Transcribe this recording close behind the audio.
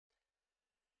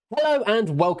Hello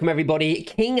and welcome everybody,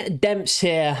 King Dempz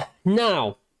here.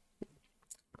 Now,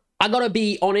 I gotta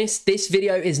be honest, this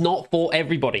video is not for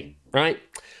everybody, right?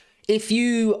 If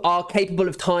you are capable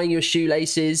of tying your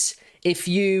shoelaces, if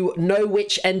you know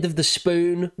which end of the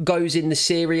spoon goes in the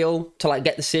cereal to like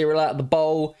get the cereal out of the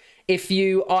bowl, if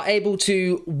you are able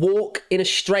to walk in a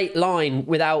straight line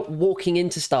without walking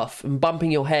into stuff and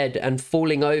bumping your head and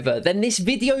falling over, then this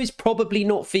video is probably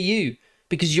not for you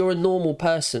because you're a normal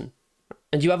person.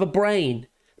 And you have a brain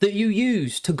that you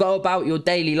use to go about your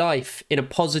daily life in a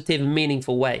positive and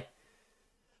meaningful way.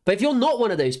 But if you're not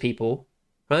one of those people,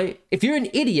 right? If you're an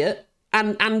idiot,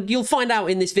 and you'll find out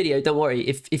in this video, don't worry,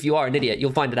 if you are an idiot,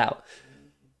 you'll find it out.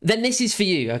 Then this is for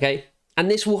you, okay?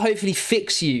 And this will hopefully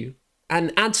fix you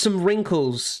and add some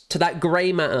wrinkles to that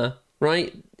grey matter,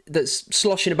 right? That's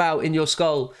sloshing about in your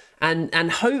skull.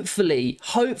 And hopefully,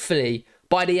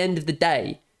 by the end of the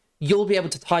day, you'll be able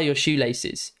to tie your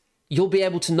shoelaces. You'll be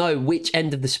able to know which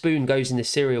end of the spoon goes in the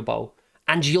cereal bowl,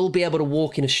 and you'll be able to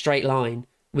walk in a straight line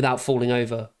without falling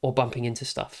over or bumping into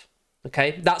stuff.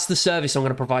 Okay, that's the service I'm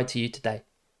going to provide to you today,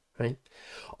 right?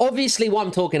 Obviously, what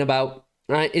I'm talking about,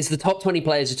 right, is the top 20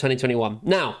 players of 2021.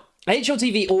 Now,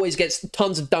 HLTV always gets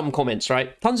tons of dumb comments,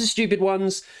 right? Tons of stupid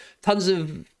ones, tons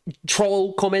of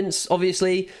troll comments,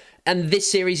 obviously. And this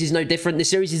series is no different. This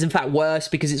series is, in fact, worse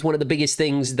because it's one of the biggest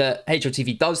things that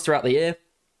HLTV does throughout the year.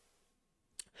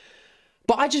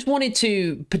 But I just wanted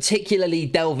to particularly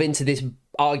delve into this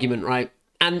argument, right?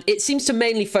 And it seems to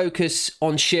mainly focus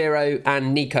on sh1ro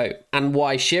and NiKo and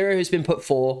why sh1ro has been put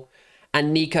 4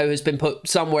 and NiKo has been put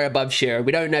somewhere above sh1ro.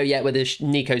 We don't know yet whether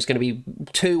NiKo is going to be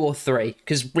 2 or 3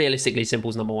 because realistically,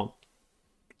 Simple's number 1,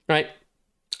 right?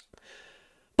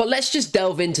 But let's just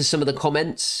delve into some of the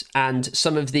comments and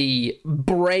some of the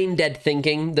brain-dead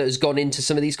thinking that has gone into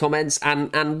some of these comments,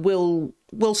 and we'll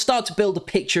start to build a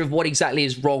picture of what exactly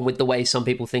is wrong with the way some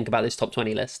people think about this top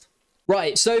 20 list.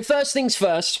 Right, so first things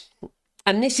first,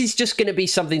 and this is just going to be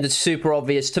something that's super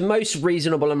obvious to most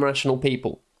reasonable and rational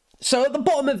people. So at the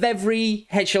bottom of every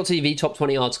HLTV top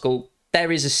 20 article,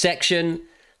 there is a section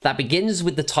that begins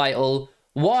with the title,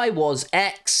 "Why was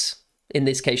X," in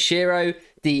this case sh1ro,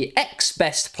 the X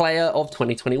best player of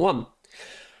 2021.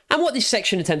 And what this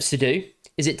section attempts to do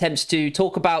is it attempts to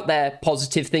talk about their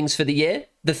positive things for the year,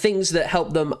 the things that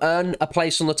help them earn a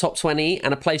place on the top 20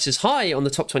 and a place as high on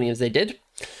the top 20 as they did.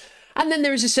 And then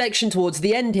there is a section towards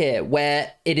the end here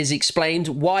where it is explained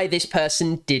why this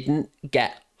person didn't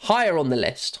get higher on the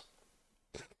list.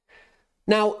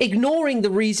 Now, ignoring the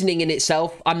reasoning in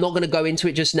itself, I'm not going to go into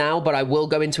it just now, but I will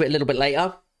go into it a little bit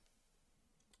later.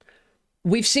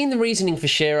 We've seen the reasoning for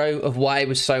sh1ro of why he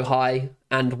was so high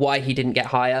and why he didn't get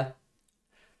higher.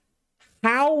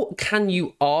 How can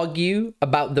you argue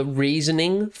about the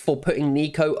reasoning for putting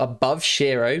NiKo above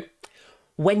sh1ro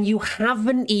when you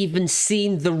haven't even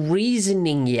seen the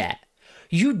reasoning yet?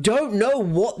 You don't know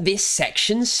what this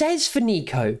section says for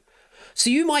NiKo. So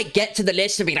you might get to the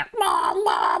list and be like,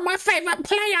 Mom, my favourite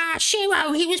player,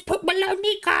 sh1ro, he was put below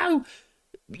NiKo.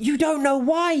 You don't know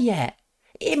why yet.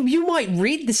 You might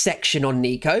read the section on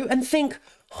NiKo and think,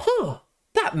 huh,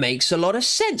 that makes a lot of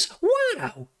sense.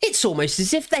 Wow, it's almost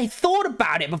as if they thought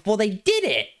about it before they did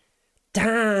it.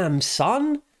 Damn,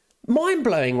 son.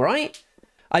 Mind-blowing, right?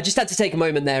 I just had to take a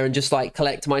moment there and just like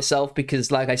collect myself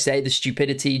because, like I say, the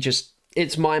stupidity just,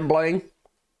 it's mind-blowing.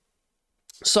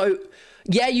 So,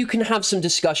 yeah, you can have some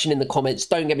discussion in the comments,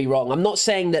 don't get me wrong. I'm not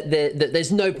saying that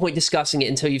there's no point discussing it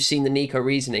until you've seen the NiKo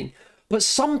reasoning. But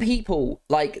some people,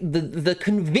 like the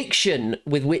conviction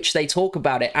with which they talk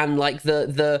about it, and like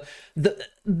the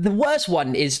worst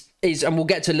one is, and we'll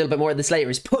get to a little bit more of this later,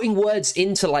 is putting words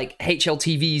into like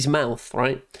HLTV's mouth,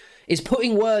 right? Is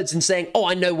putting words and saying, oh,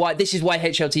 I know why, this is why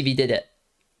HLTV did it.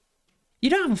 You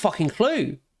don't have a fucking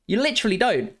clue. You literally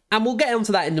don't. And we'll get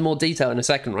onto that into more detail in a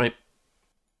second, right?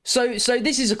 So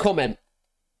this is a comment,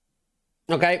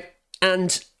 okay?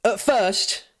 And at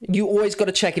first, you always got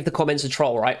to check if the comment's a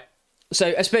troll, right?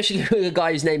 So, especially with a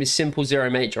guy whose name is Simple Zero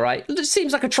Major, right? It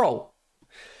seems like a troll.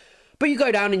 But you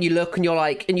go down and you look and you're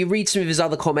like, and you read some of his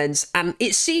other comments, and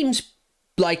it seems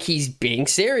like he's being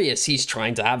serious. He's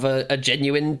trying to have a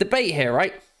genuine debate here,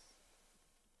 right?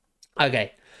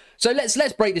 Okay. So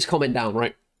let's break this comment down,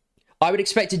 right? I would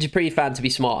expect a Dupree fan to be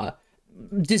smarter.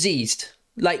 Diseased.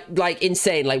 Like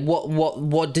insane. Like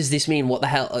what does this mean? What the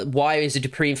hell? Why is a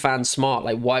Dupree fan smart?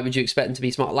 Like, why would you expect him to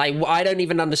be smart? Like, I don't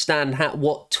even understand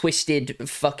what twisted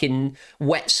fucking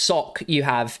wet sock you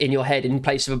have in your head in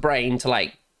place of a brain to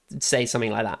like say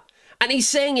something like that. And he's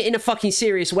saying it in a fucking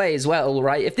serious way as well,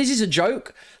 right? If this is a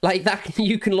joke, like that,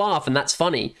 you can laugh and that's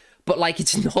funny. But like,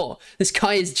 it's not. This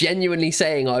guy is genuinely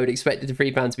saying I would expect a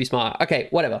Dupree fan to be smart. Okay,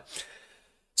 whatever.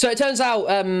 So it turns out,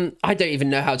 I don't even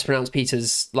know how to pronounce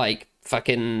Peter's, like,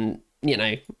 fucking, you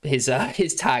know, his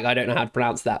tag. I don't know how to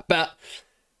pronounce that. But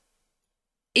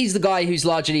he's the guy who's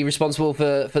largely responsible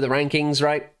for the rankings,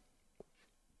 right?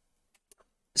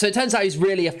 So it turns out he's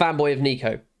really a fanboy of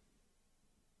NiKo.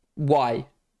 Why?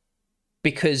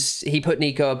 Because he put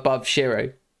NiKo above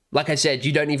sh1ro. Like I said,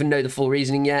 you don't even know the full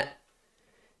reasoning yet.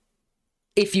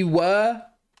 If you were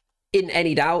in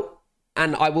any doubt,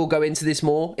 and I will go into this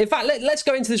more. In fact, let's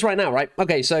go into this right now, right?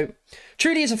 Okay, so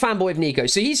Trudy is a fanboy of NiKo.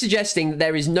 So he's suggesting that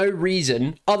there is no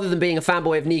reason, other than being a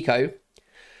fanboy of NiKo,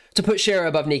 to put sh1ro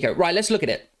above NiKo. Right, let's look at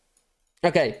it.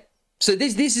 Okay, so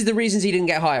this is the reasons he didn't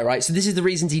get higher, right? So this is the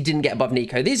reasons he didn't get above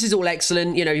NiKo. This is all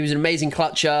excellent. You know, he was an amazing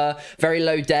clutcher, very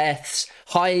low deaths,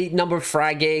 high number of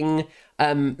fragging,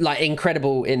 like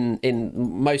incredible in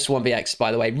most 1vx,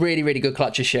 by the way. Really, really good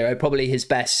clutcher sh1ro. Probably his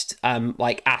best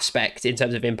like aspect in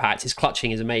terms of impact. His clutching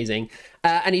is amazing.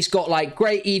 And he's got like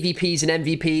great EVPs and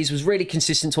MVPs, was really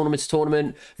consistent tournament to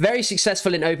tournament, very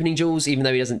successful in opening duels, even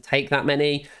though he doesn't take that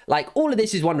many. Like, all of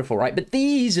this is wonderful, right? But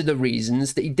these are the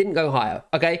reasons that he didn't go higher,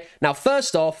 okay? Now,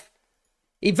 first off,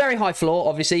 he very high floor,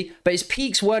 obviously, but his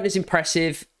peaks weren't as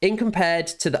impressive in compared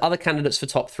to the other candidates for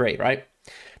top 3, right?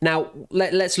 Now,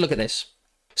 let's look at this.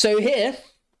 So here,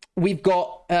 we've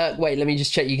got... wait, let me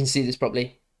just check you can see this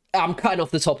properly. I'm cutting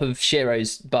off the top of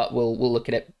sh1ro's, but we'll look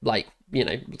at it like, you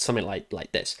know, something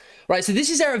like this. Right, so this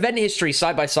is their event history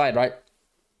side by side, right?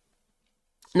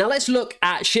 Now let's look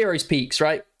at sh1ro's peaks,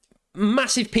 right?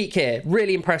 Massive peak here,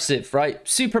 really impressive, right?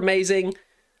 Super amazing,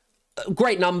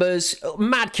 great numbers,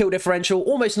 mad kill differential,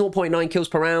 almost 0.9 kills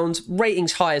per round,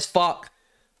 ratings high as fuck.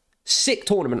 Sick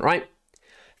tournament, right?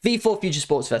 V4 Future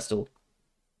Sports Festival.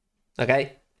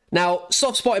 Okay, now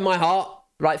soft spot in my heart,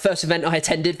 right? First event I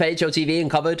attended for HLTV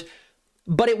and covered,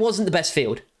 but it wasn't the best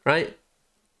field, right?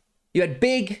 You had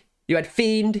Big, you had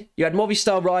Fiend, you had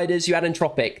Movistar Riders, you had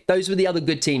Entropic. Those were the other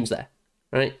good teams there,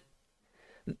 right?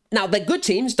 Now, they're good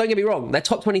teams, don't get me wrong. They're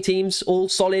top 20 teams, all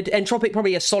solid. Entropic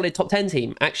probably a solid top 10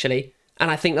 team, actually.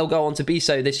 And I think they'll go on to be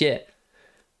so this year.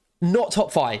 Not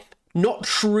top 5. Not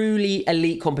truly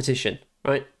elite competition,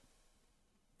 right?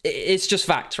 It's just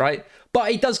fact, right?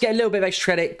 But it does get a little bit of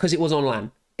extra credit because it was on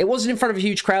LAN. It wasn't in front of a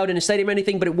huge crowd in a stadium or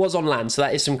anything, but it was on LAN, so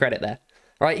that is some credit there.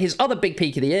 Right? His other big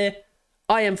peak of the year,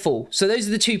 I am full. So those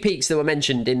are the 2 peaks that were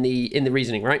mentioned in the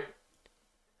reasoning, right?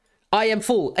 I am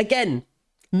full. Again,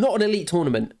 not an elite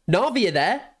tournament. Na'Vi are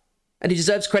there, and he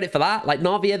deserves credit for that. Like,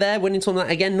 Na'Vi are there, winning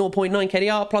tournament again, 0.9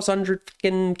 KDR, plus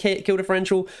 100 kill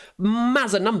differential.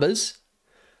 Mazza numbers.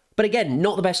 But again,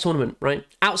 not the best tournament, right?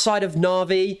 Outside of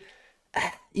Na'Vi,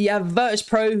 you have Virtus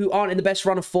Pro, who aren't in the best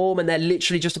run of form, and they're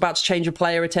literally just about to change a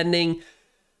player attending.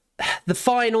 The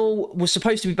final was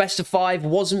supposed to be best of 5,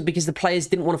 wasn't, because the players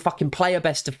didn't want to fucking play a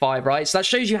best of 5, right? So that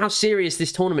shows you how serious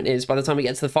this tournament is by the time we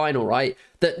get to the final, right?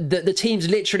 The teams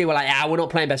literally were like, we're not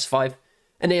playing best of 5.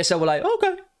 And ESL were like,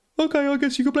 okay, I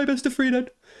guess you can play best of 3 then.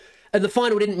 And the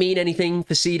final didn't mean anything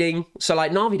for seeding. So,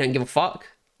 like, Na'Vi don't give a fuck.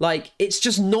 Like, it's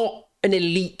just not an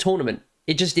elite tournament.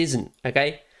 It just isn't,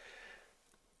 okay?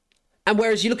 And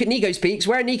whereas you look at NiKo's peaks,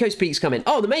 where are NiKo's peaks coming?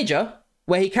 Oh, the major,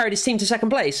 where he carried his team to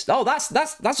 2nd place. Oh,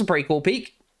 that's a pretty cool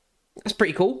peak. That's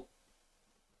pretty cool.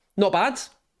 Not bad.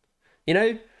 You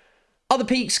know, other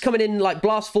peaks coming in like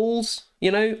Blast Falls. You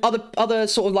know, other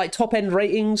sort of like top end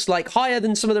ratings, like higher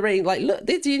than some of the ratings. Like, look,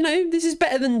 you know, this is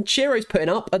better than sh1ro's putting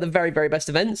up at the very, very best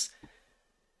events.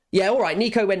 Yeah, all right.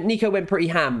 NiKo went pretty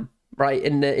ham, right,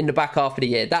 in the back half of the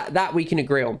year. That we can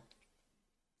agree on.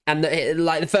 And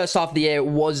like the first half of the year, it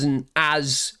wasn't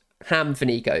as ham for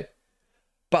NiKo.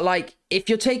 But like, if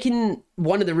you're taking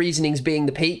one of the reasonings being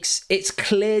the peaks, it's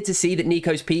clear to see that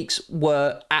NiKo's peaks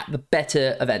were at the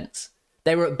better events.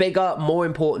 They were at bigger, more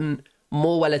important,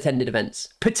 more well-attended events,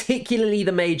 particularly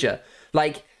the major.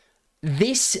 Like,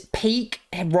 this peak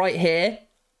right here,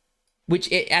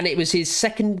 and it was his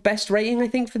 2nd best rating, I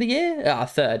think, for the year?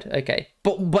 3rd, okay.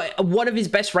 But one of his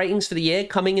best ratings for the year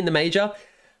coming in the major,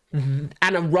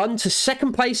 and a run to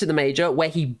 2nd place in the major where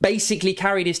he basically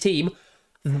carried his team,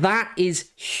 that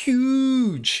is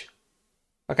huge.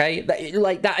 Okay?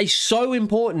 That is so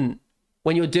important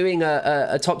when you're doing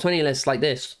a top 20 list like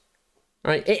this.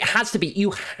 Right? It has to be.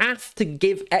 You have to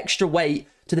give extra weight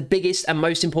to the biggest and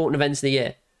most important events of the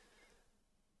year.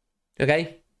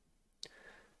 Okay?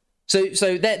 So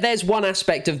there's one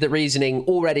aspect of the reasoning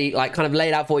already, like, kind of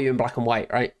laid out for you in black and white,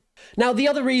 right? Now, the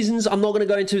other reasons, I'm not going to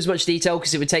go into as much detail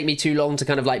because it would take me too long to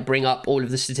kind of like bring up all of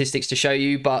the statistics to show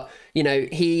you. But, you know,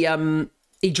 he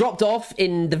dropped off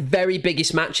in the very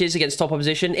biggest matches against top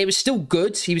opposition. It was still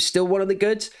good. He was still one of the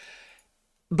goods.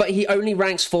 but he only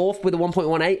ranks 4th with a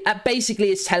 1.18. That basically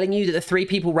is telling you that the 3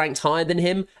 people ranked higher than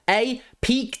him,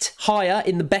 peaked higher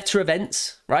in the better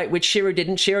events, right? Which sh1ro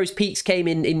didn't. sh1ro's peaks came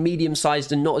in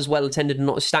medium-sized and not as well-attended and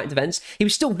not as stacked events. He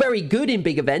was still very good in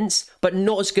big events, but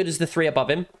not as good as the 3 above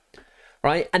him,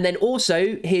 right? And then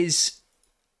also his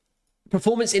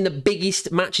performance in the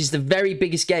biggest matches, the very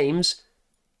biggest games,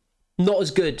 not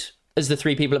as good as the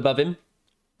 3 people above him,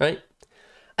 right?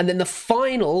 And then the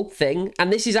final thing,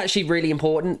 and this is actually really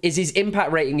important, is his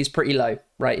impact rating is pretty low,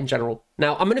 right, in general.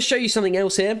 Now, I'm going to show you something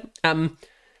else here.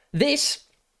 This,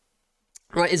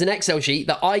 right, is an Excel sheet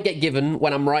that I get given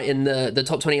when I'm writing the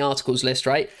top 20 articles list,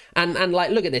 right? And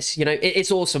like, look at this, you know, it's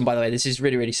awesome, by the way. This is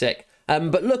really, really sick.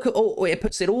 But look at all, it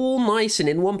puts it all nice and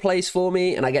in one place for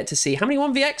me, and I get to see how many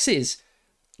 1vx's.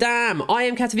 Damn, I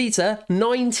am Katowice,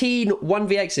 19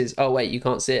 1vx's. Oh, wait, you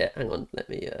can't see it. Hang on, let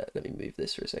me move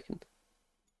this for a second.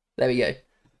 There we go.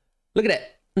 Look at it.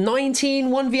 19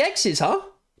 1vx's, huh?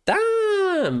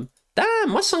 Damn. Damn,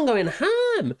 my son going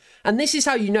ham. And this is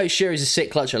how you know sh1ro is a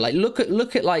sick clutcher. Like, look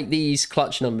at like these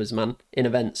clutch numbers, man, in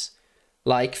events.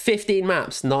 Like 15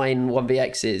 maps, 9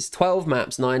 1vx's, 12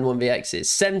 maps, 9 1vx's,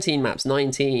 17 maps,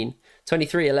 19,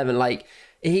 23, 11. Like,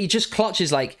 he just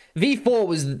clutches. Like,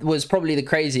 V4 was probably the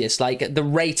craziest, like the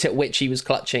rate at which he was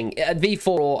clutching. At V4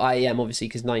 or IEM, obviously,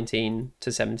 because 19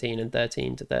 to 17 and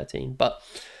 13 to 13. But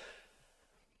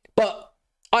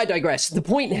I digress. The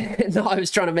point that I was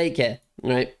trying to make here,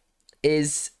 right,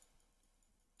 is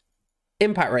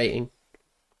impact rating.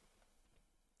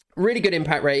 Really good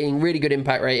impact rating, really good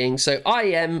impact rating. So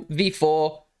IEM,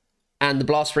 V4, and the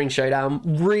Blast Spring Showdown,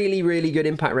 really, really good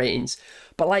impact ratings.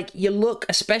 But like, you look,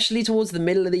 especially towards the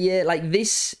middle of the year, like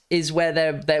this is where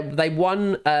they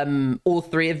won all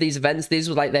 3 of these events. These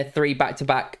were like their 3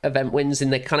 back-to-back event wins in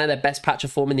their kind of their best patch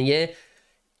of form in the year.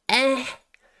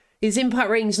 His impact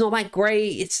rating's not that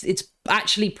great. It's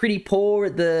actually pretty poor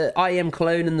at the IEM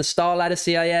Cologne and the Star Ladder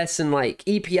CIS, and like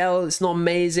EPL, it's not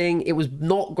amazing. It was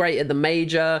not great at the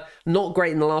major, not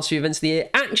great in the last few events of the year.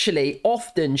 Actually,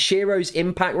 often sh1ro's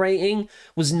impact rating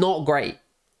was not great.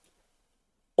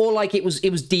 Or like it was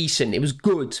decent, it was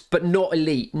good, but not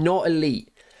elite, not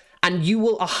elite. And you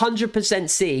will 100%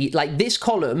 see, like this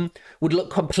column would look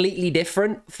completely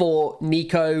different for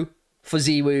NiKo, for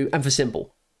sh1ro, and for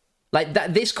Simple. Like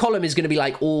that, this column is going to be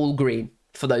like all green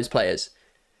for those players.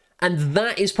 And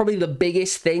that is probably the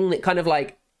biggest thing that kind of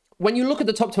like, when you look at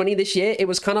the top 20 this year, it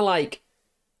was kind of like,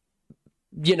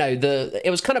 you know, it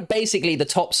was kind of basically the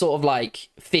top sort of like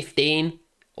 15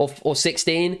 or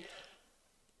 16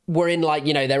 were in like,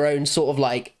 you know, their own sort of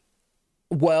like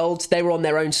world. They were on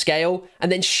their own scale.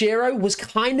 And then sh1ro was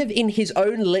kind of in his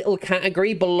own little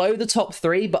category below the top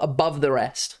 3, but above the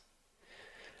rest.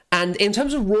 And in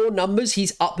terms of raw numbers,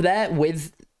 he's up there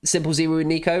with Simple, sh1ro,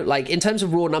 and NiKo. Like, in terms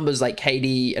of raw numbers, like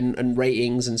KD and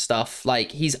ratings and stuff,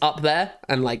 like, he's up there.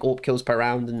 And, like, AWP kills per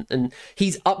round. And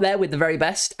he's up there with the very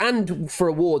best. And for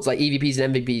awards, like EVPs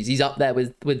and MVPs, he's up there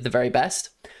with the very best.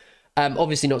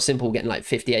 Obviously not Simple getting, like,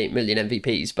 58 million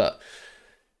MVPs. But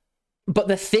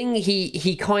the thing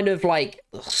he kind of, like,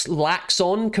 lacks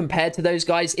on compared to those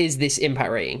guys is this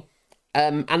impact rating.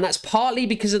 And that's partly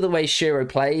because of the way sh1ro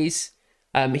plays.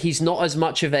 He's not as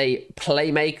much of a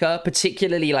playmaker,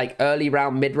 particularly like early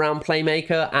round, mid-round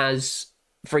playmaker as,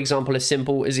 for example, a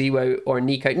Simple, a sh1ro, or a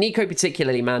NiKo. NiKo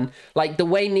particularly, man. Like, the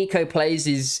way NiKo plays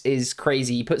is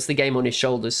crazy. He puts the game on his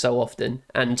shoulders so often,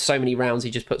 and so many rounds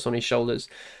he just puts on his shoulders.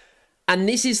 And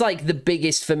this is, like, the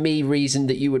biggest, for me, reason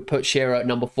that you would put sh1ro at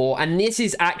number 4. And this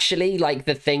is actually, like,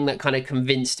 the thing that kind of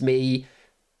convinced me,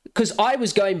 because I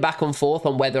was going back and forth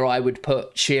on whether I would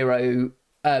put sh1ro...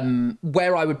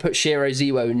 where I would put sh1ro,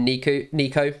 sh1ro, and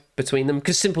NiKo between them,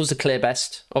 because Simple's the clear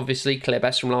best, obviously, clear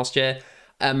best from last year.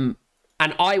 And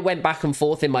I went back and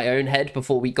forth in my own head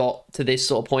before we got to this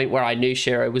sort of point where I knew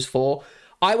sh1ro was 4.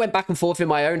 I went back and forth in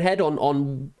my own head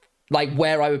on like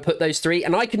where I would put those 3,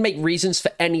 and I could make reasons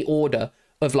for any order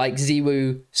of like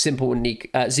sh1ro, Simple, and NiKo,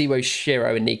 sh1ro,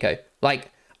 sh1ro, and NiKo. Like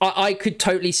I could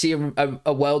totally see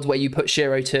a world where you put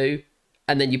sh1ro 2.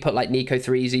 And then you put like NiKo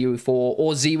 3, sh1ro 4,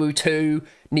 or sh1ro 2,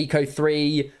 NiKo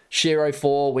 3, sh1ro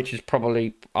 4, which is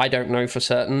probably, I don't know for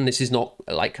certain. This is not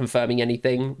like confirming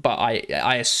anything, but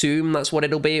I assume that's what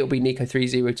it'll be. It'll be NiKo 3,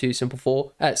 sh1ro 2,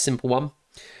 Simple 1.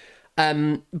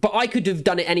 But I could have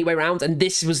done it any way around, and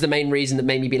this was the main reason that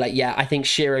made me be like, yeah, I think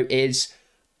sh1ro is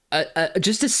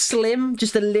just a slim,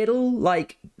 just a little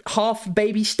like half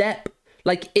baby step.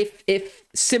 Like if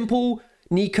Simple,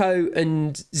 NiKo,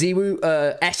 and sh1ro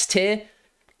are S tier,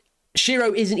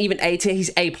 sh1ro isn't even A tier,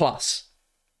 he's A+.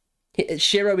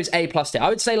 sh1ro is A+ tier. I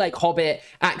would say like Hobbit,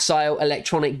 Axile,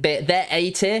 Electronic Bit, they're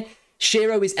A tier.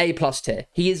 sh1ro is A+ tier.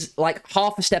 He is like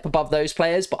half a step above those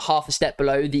players, but half a step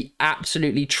below the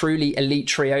absolutely, truly elite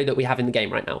trio that we have in the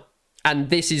game right now. And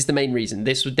this is the main reason.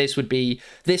 This would be,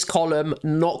 this column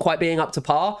not quite being up to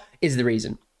par is the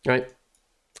reason, right?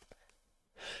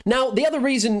 Now, the other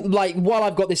reason, like, while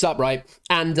I've got this up, right,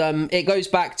 and it goes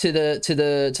back to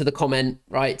the comment,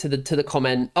 right, to the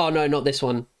comment. Oh no, not this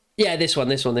one. Yeah, this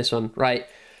one, right.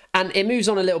 And it moves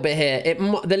on a little bit here.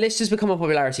 The list has become a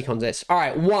popularity contest. All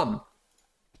right, 1.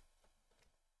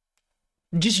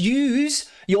 Just use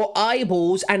your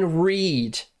eyeballs and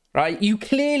read, right? You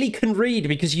clearly can read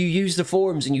because you use the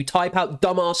forums and you type out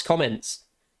dumbass comments.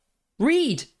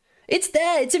 Read. It's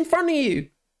there. It's in front of you.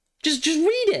 Just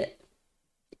read it.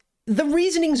 The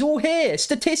reasoning's all here.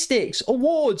 Statistics,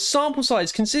 awards, sample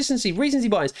size, consistency, recency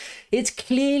bias. It's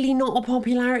clearly not a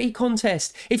popularity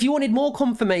contest. If you wanted more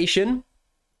confirmation...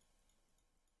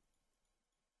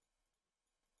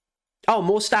 Oh,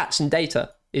 more stats and data.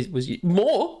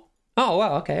 More? Oh,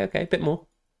 well, okay, a bit more.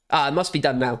 It must be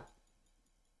done now.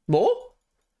 More?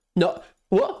 No,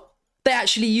 what? They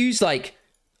actually use, like,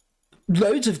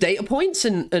 loads of data points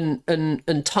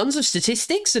and tons of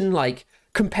statistics and, like,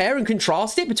 compare and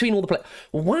contrast it between all the players.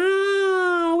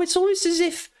 Wow, it's almost as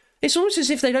if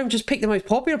they don't just pick the most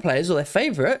popular players or their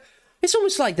favorite. It's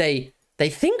almost like they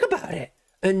think about it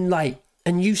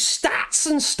and use stats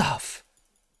and stuff.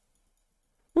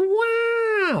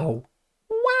 Wow.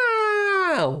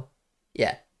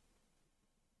 Yeah.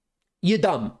 You're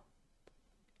dumb.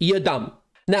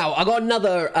 Now, I got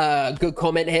another good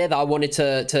comment here that I wanted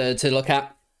to look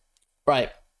at. Right.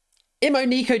 Imo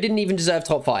NiKo didn't even deserve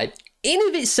top 5. In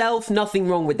of itself, nothing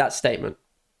wrong with that statement.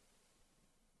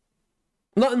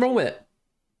 Nothing wrong with it.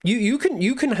 You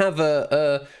can have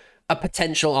a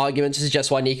potential argument to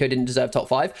suggest why NiKo didn't deserve top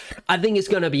 5. I think it's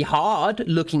going to be hard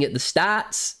looking at the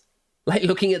stats, like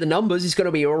looking at the numbers. It's going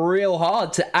to be real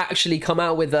hard to actually come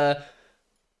out with a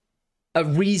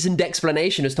reasoned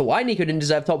explanation as to why NiKo didn't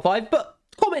deserve top 5. But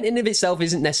comment in of itself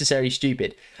isn't necessarily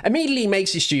stupid. Immediately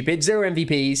makes it stupid. 0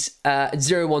 MVPs,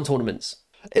 0 1 tournaments.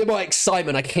 In my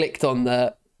excitement, I clicked on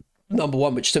the number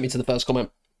 1, which took me to the first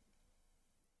comment.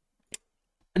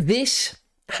 This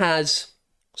has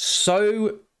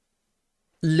so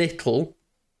little,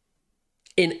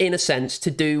 in a sense, to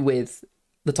do with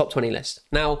the top 20 list.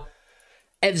 Now,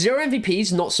 at 0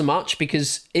 MVPs, not so much,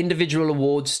 because individual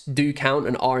awards do count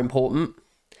and are important.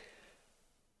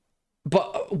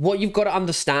 But what you've got to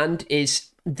understand is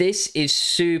this is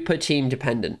super team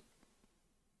dependent.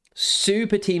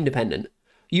 Super team dependent.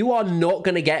 You are not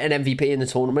going to get an MVP in the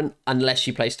tournament unless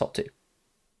you place top 2.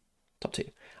 Top 2.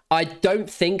 I don't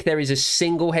think there is a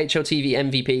single HLTV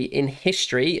MVP in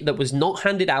history that was not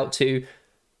handed out to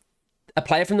a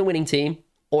player from the winning team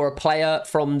or a player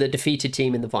from the defeated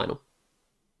team in the final.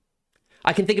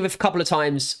 I can think of a couple of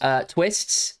times,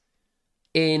 Twists.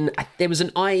 There was an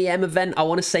IEM event, I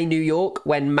want to say New York,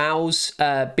 when Mouse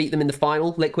beat them in the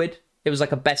final, Liquid. It was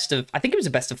like I think it was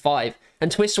a best of 5. And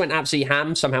Twists went absolutely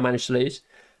ham, somehow managed to lose.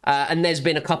 And there's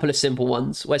been a couple of Simple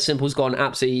ones where Simple's gone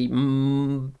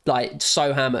absolutely like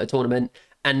so ham at a tournament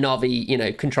and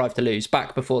Na'Vi, contrived to lose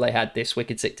back before they had this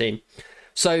wicked sick team.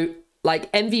 So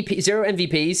like 0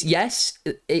 MVPs, yes,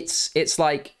 it's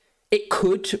like it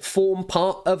could form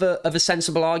part of a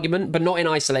sensible argument, but not in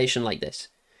isolation like this.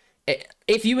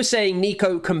 If you were saying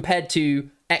NiKo compared to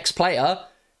X player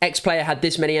had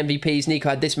this many MVPs, NiKo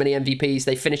had this many MVPs,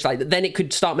 they finished like that, then it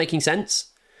could start making sense.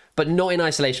 But not in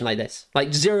isolation like this.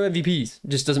 Like 0 MVPs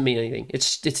just doesn't mean anything.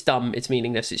 It's dumb. It's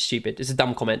meaningless. It's stupid. It's a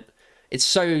dumb comment. It's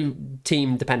so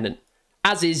team dependent.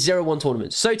 As is 0 1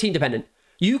 tournaments. So team dependent.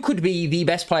 You could be the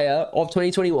best player of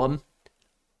 2021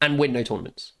 and win no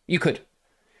tournaments. You could.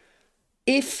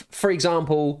 If, for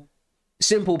example,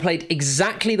 Simple played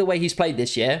exactly the way he's played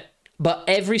this year, but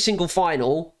every single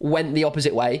final went the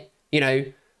opposite way,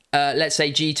 let's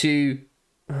say G2,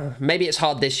 maybe it's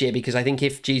hard this year because I think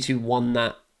if G2 won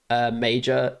that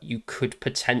major, you could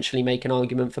potentially make an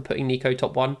argument for putting NiKo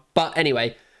top 1. But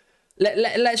anyway,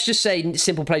 let's just say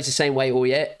Simple plays the same way all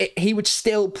year. He would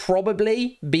still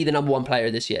probably be the number 1 player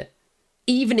this year.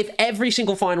 Even if every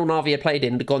single final Na'Vi had played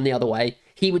in had gone the other way,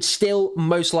 he would still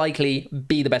most likely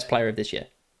be the best player of this year.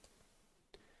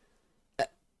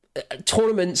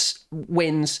 Tournaments,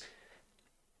 wins,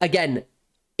 again,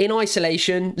 in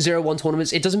isolation, 0 1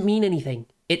 tournaments, it doesn't mean anything.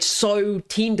 It's so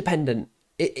team dependent.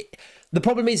 The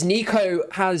problem is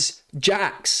NiKo has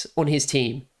Jax on his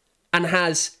team and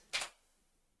has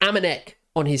Amanek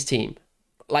on his team,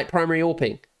 like primary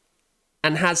AWPing,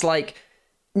 and has like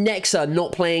Nexa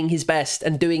not playing his best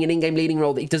and doing an in-game leading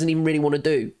role that he doesn't even really want to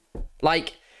do.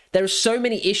 Like, there are so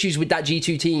many issues with that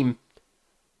G2 team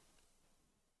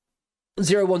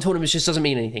 0-1 tournaments just doesn't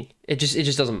mean anything. It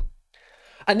just doesn't.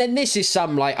 And then this is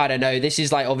some, like, I don't know, this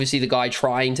is like obviously the guy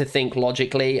trying to think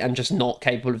logically and just not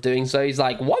capable of doing so. He's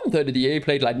like, 1/3 of the EA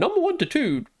played like number 1 to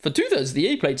 2. For 2/3 of the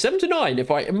EA played 7 to 9.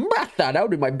 If I math that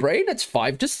out in my brain, it's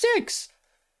 5 to 6.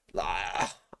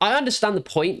 I understand the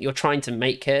point you're trying to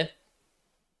make here.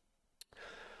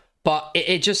 But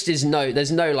it just is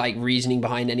there's no like reasoning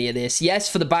behind any of this.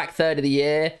 Yes, for the back third of the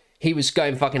year, he was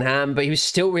going fucking ham, but he was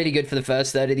still really good for the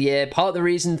first third of the year. Part of the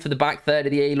reason for the back third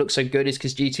of the year he looked so good is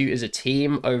because G2 as a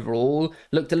team overall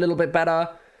looked a little bit better.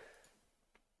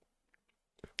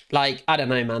 Like, I don't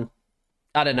know, man.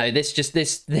 I don't know. This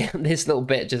little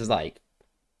bit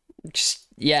just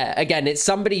yeah, again, it's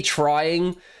somebody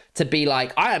trying to be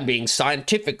like, I am being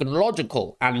scientific and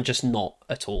logical, and just not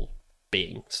at all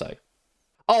being so.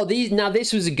 Oh, these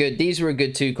were a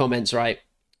good 2 comments, right?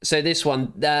 So this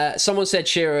one, someone said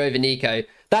sh1ro over NiKo.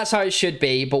 That's how it should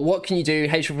be, but what can you do?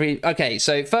 HLTV. Okay,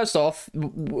 so first off,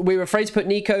 we were afraid to put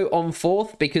NiKo on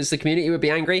 4th because the community would be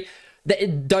angry.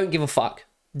 Don't give a fuck.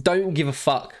 Don't give a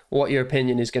fuck what your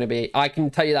opinion is going to be. I can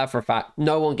tell you that for a fact.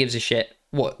 No one gives a shit.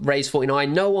 What, Raise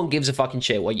 49? No one gives a fucking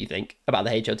shit what you think about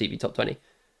the HLTV top 20.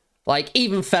 Like,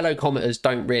 even fellow commenters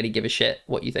don't really give a shit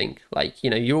what you think. Like,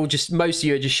 you know, most of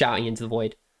you are just shouting into the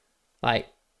void. Like,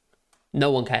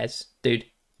 no one cares, dude.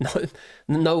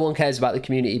 No one cares about the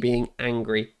community being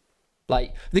angry.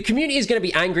 Like, the community is going to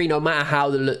be angry no matter how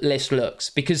the list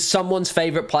looks, because someone's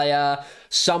favorite player,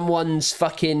 someone's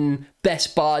fucking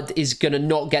best bud is going to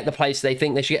not get the place they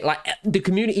think they should get. Like, the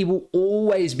community will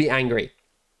always be angry,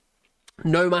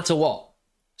 no matter what.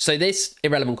 So this,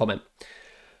 irrelevant comment.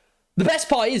 The best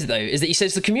part is, though, is that he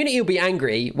says the community will be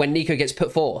angry when NiKo gets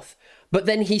put 4th. But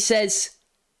then he says,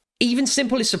 even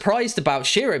Simple is surprised about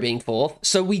sh1ro being 4th,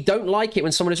 so we don't like it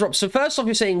when someone is dropped. So first off,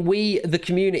 you're saying we, the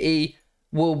community,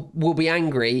 will be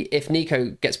angry if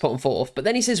NiKo gets put on 4th. But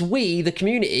then he says we, the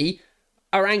community,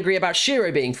 are angry about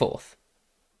sh1ro being 4th.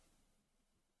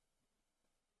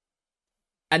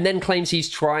 And then claims he's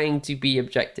trying to be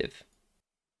objective.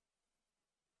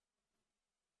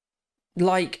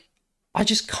 Like, I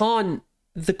just can't.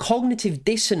 The cognitive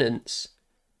dissonance.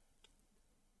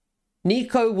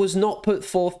 NiKo was not put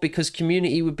 4th because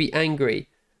community would be angry.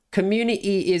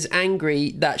 Community is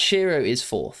angry that sh1ro is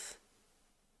 4th.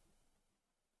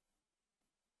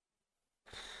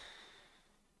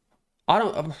 I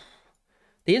don't...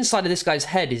 The inside of this guy's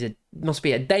head must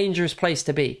be a dangerous place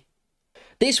to be.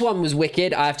 This one was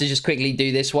wicked. I have to just quickly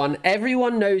do this one.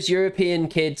 Everyone knows European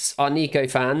kids are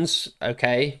NiKo fans.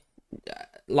 Okay.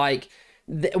 Like,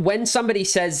 when somebody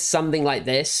says something like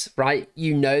this, right,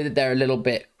 you know that they're a little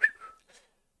bit...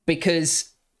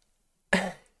 Because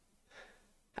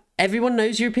everyone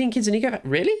knows European kids are NiKo fans.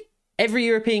 Really? Every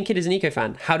European kid is a NiKo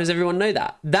fan. How does everyone know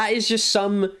that? That is just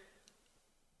some...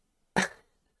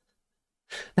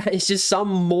 that is just some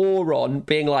moron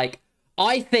being like,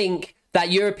 I think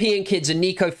that European kids are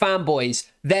NiKo fanboys,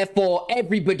 therefore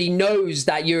everybody knows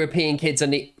that European kids are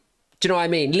NiKo... Do you know what I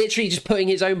mean? Literally just putting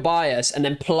his own bias and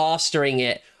then plastering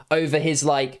it over his,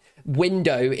 like,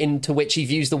 window into which he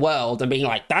views the world and being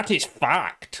like, that is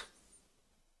fact.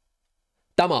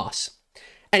 Dumbass.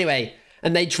 Anyway,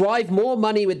 and they drive more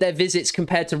money with their visits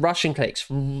compared to Russian clicks.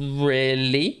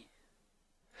 Really?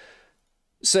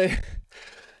 So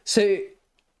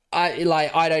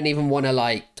I don't even want to,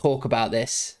 like, talk about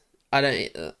this. I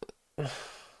don't...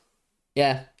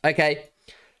 yeah, okay.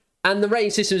 And the rating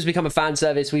system has become a fan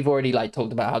service. We've already, like,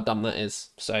 talked about how dumb that is.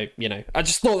 So, you know, I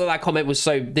just thought that comment was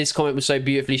this comment was so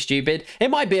beautifully stupid.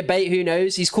 It might be a bait, who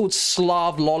knows? He's called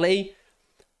Slav Lolly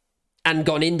and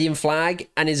got an Indian flag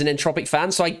and is an Entropic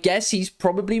fan. So I guess he's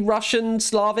probably Russian,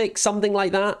 Slavic, something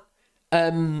like that.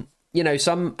 You know,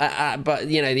 but,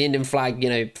 you know, the Indian flag, you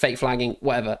know, fake flagging,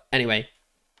 whatever. Anyway,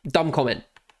 dumb comment.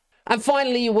 And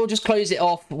finally, we'll just close it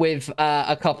off with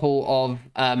a couple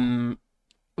of...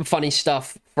 funny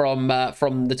stuff from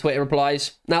the Twitter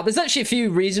replies. Now, there's actually a few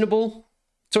reasonable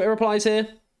Twitter replies here.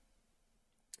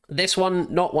 This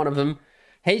one, not one of them.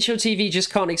 HLTV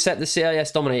just can't accept the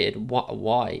CIS dominated.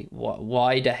 Why?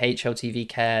 Why do HLTV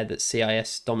care that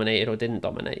CIS dominated or didn't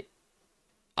dominate?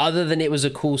 Other than it was a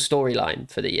cool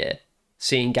storyline for the year,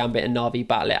 seeing Gambit and Na'Vi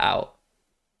battle it out.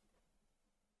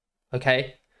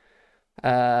 Okay.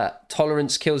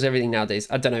 Tolerance kills everything nowadays.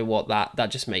 I don't know what that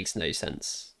just makes no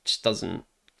sense. Just doesn't.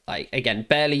 Like, again,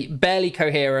 barely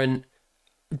coherent,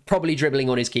 probably dribbling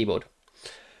on his keyboard.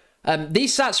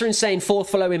 These stats are insane, 4th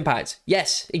for low impact.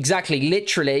 Yes, exactly.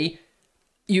 Literally,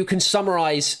 you can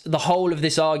summarize the whole of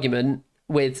this argument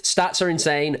with stats are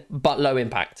insane, but low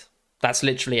impact. That's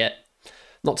literally it.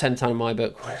 Not 10 in my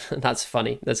book. That's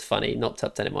funny. That's funny. Not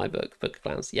top 10 in my book. Book of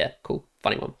Clowns. Yeah, cool.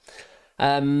 Funny one.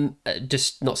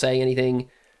 Just not saying anything.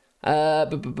 There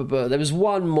was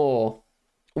one more.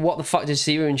 What the fuck did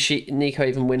sh1ro and NiKo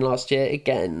even win last year?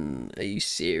 Again, are you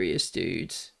serious,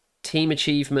 dudes? Team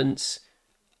achievements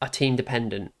are team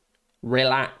dependent.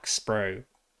 Relax, bro.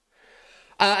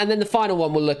 And then the final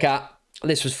one we'll look at.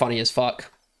 This was funny as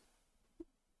fuck.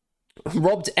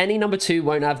 Robbed any number 2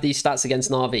 won't have these stats against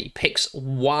Na'Vi. Picks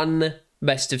 1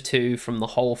 best of 2 from the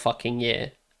whole fucking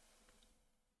year.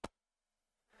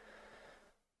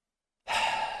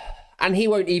 And he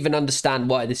won't even understand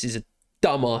why this is a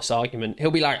dumbass argument.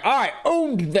 He'll be like, I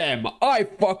owned them. I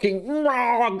fucking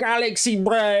galaxy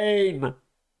brain.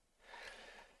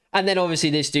 And then obviously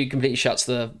this dude completely shuts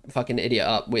the fucking idiot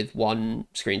up with 1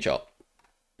 screenshot.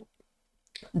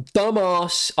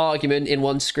 Dumbass argument in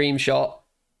 1 screenshot.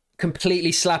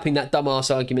 Completely slapping that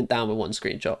dumbass argument down with 1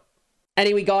 screenshot.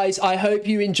 Anyway, guys, I hope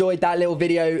you enjoyed that little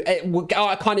video.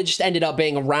 I kind of just ended up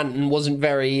being a rant and wasn't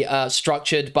very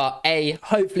structured, but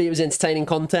hopefully it was entertaining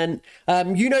content.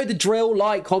 You know the drill.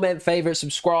 Like, comment, favorite,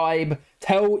 subscribe.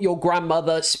 Tell your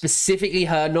grandmother, specifically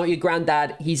her, not your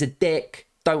granddad, he's a dick.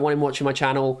 Don't want him watching my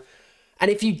channel. And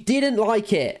if you didn't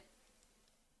like it,